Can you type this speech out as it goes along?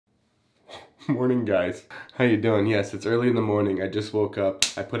Morning, guys. How you doing? Yes, it's early in the morning. I just woke up.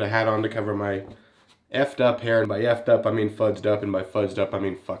 I put a hat on to cover my effed up hair. And by effed up, I mean fudged up. And by fudged up, I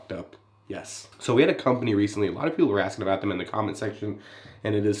mean fucked up. Yes. So we had a company recently. A lot of people were asking about them in the comment section.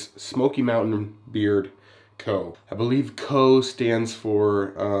 And it is Smoky Mountain Beard Co. I believe Co stands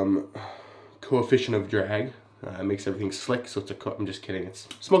for coefficient of drag. It makes everything slick. So it's a I'm just kidding. It's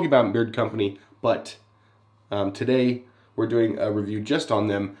Smoky Mountain Beard Company. But today we're doing a review just on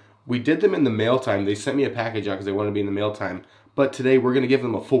them. We did them in the mail time. They sent me a package out because they wanted to be in the mail time. But today we're going to give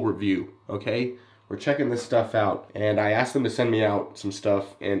them a full review, okay? We're checking this stuff out. And I asked them to send me out some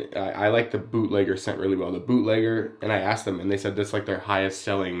stuff. And I like the bootlegger scent really well. The bootlegger, and I asked them, and they said that's like their highest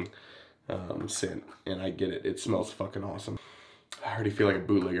selling scent. And I get it. It smells fucking awesome. I already feel like a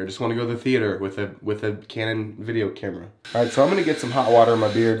bootlegger. I just want to go to the theater with a Canon video camera. All right, so I'm going to get some hot water in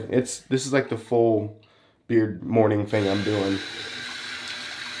my beard. This is like the full beard morning thing I'm doing.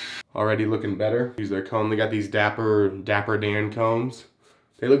 Already looking better. Use their comb. They got these Dapper Dan combs.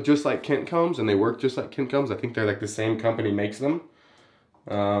 They look just like Kent combs and they work just like Kent combs. I think they're like the same company makes them.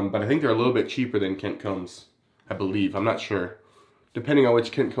 But I think they're a little bit cheaper than Kent combs. I believe. I'm not sure. Depending on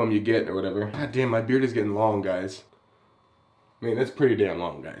which Kent comb you get or whatever. God damn, my beard is getting long, guys. I mean, it's pretty damn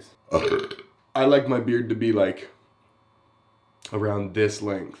long, guys. I like my beard to be like around this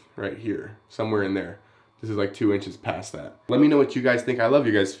length right here. Somewhere in there. This is like 2 inches past that. Let me know what you guys think. I love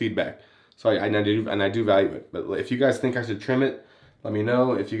you guys' feedback. So I do value it. But if you guys think I should trim it, let me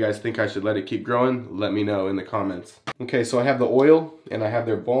know. If you guys think I should let it keep growing, let me know in the comments. Okay, so I have the oil and I have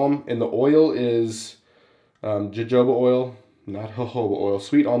their balm. And the oil is jojoba oil, not jojoba oil,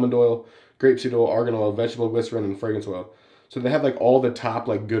 sweet almond oil, grapeseed oil, argan oil, vegetable glycerin, and fragrance oil. So they have like all the top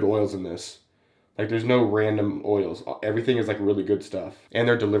like good oils in this. Like there's no random oils. Everything is like really good stuff. And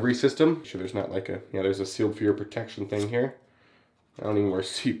their delivery system. Sure, there's not like a, yeah, there's a sealed for your protection thing here. I don't even wear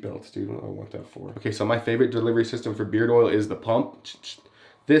seatbelts, dude. What do I want that for? Okay, so my favorite delivery system for beard oil is the pump.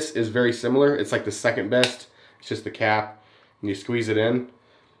 This is very similar. It's like the second best. It's just the cap. And you squeeze it in.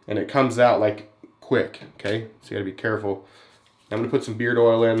 And it comes out like quick, okay? So you gotta be careful. I'm gonna put some beard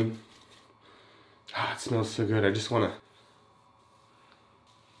oil in. Ah, it smells so good. I just wanna...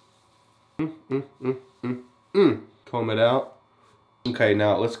 Comb it out. Okay,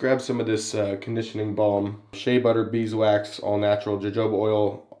 now let's grab some of this conditioning balm. Shea butter, beeswax, all natural, jojoba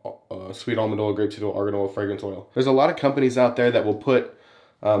oil, sweet almond oil, grapeseed oil, argan oil, fragrance oil. There's a lot of companies out there that will put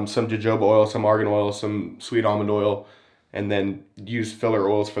some jojoba oil, some argan oil, some sweet almond oil, and then use filler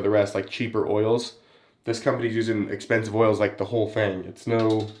oils for the rest, like cheaper oils. This company's using expensive oils like the whole thing. It's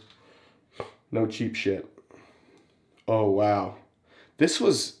no cheap shit. Oh wow. This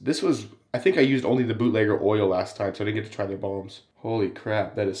was I think I used only the bootlegger oil last time, so I didn't get to try their balms. Holy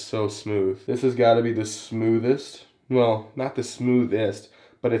crap, that is so smooth. This has got to be the smoothest. Well, not the smoothest,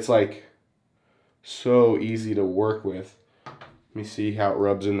 but it's like so easy to work with. Let me see how it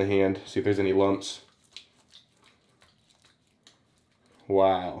rubs in the hand, see if there's any lumps.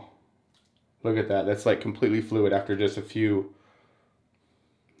 Wow. Look at that. That's like completely fluid after just a few.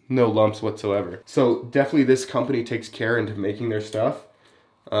 No lumps whatsoever. So definitely this company takes care into making their stuff.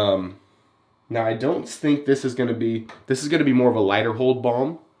 Now I don't think this is gonna be more of a lighter hold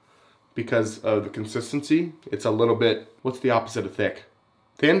balm because of the consistency. It's a little bit, what's the opposite of thick?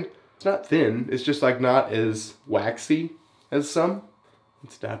 Thin? It's not thin, it's just like not as waxy as some.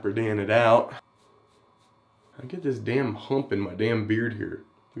 Let's Dapper Dan it out. I get this damn hump in my damn beard here.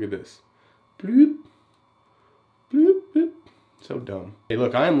 Look at this. Bloop. Bloop, bloop. So dumb. Hey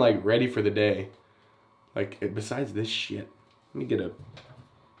look, I am like ready for the day. Like besides this shit. Let me get a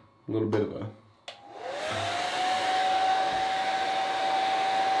little bit of a...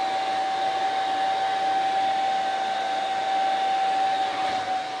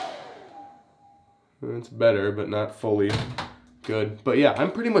 It's better, but not fully good. But yeah,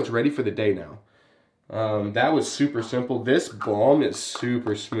 I'm pretty much ready for the day now. That was super simple. This balm is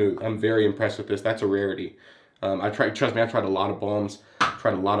super smooth. I'm very impressed with this. That's a rarity. Trust me, I tried a lot of balms,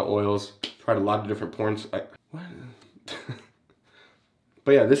 tried a lot of oils, tried a lot of different porns. What?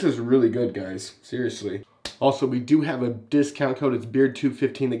 But yeah, this is really good, guys. Seriously. Also, we do have a discount code. It's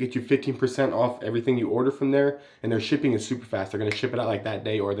BEARDTUBE15 that gets you 15% off everything you order from there. And their shipping is super fast. They're going to ship it out like that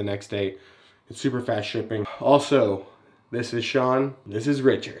day or the next day. It's super fast shipping. Also, this is Sean. This is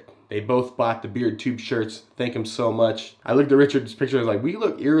Richard. They both bought the BeardTube shirts. Thank them so much. I looked at Richard's picture. I was like, we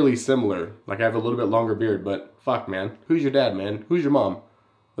look eerily similar. Like I have a little bit longer beard, but fuck, man. Who's your dad, man? Who's your mom?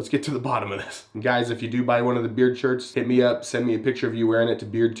 Let's get to the bottom of this. And guys, if you do buy one of the beard shirts, hit me up, send me a picture of you wearing it to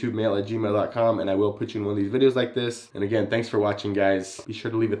beardtubemail@gmail.com, and I will put you in one of these videos like this. And again, thanks for watching, guys. Be sure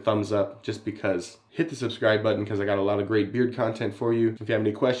to leave a thumbs up just because. Hit the subscribe button because I got a lot of great beard content for you. If you have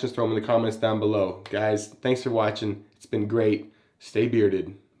any questions, throw them in the comments down below. Guys, thanks for watching. It's been great. Stay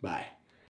bearded. Bye.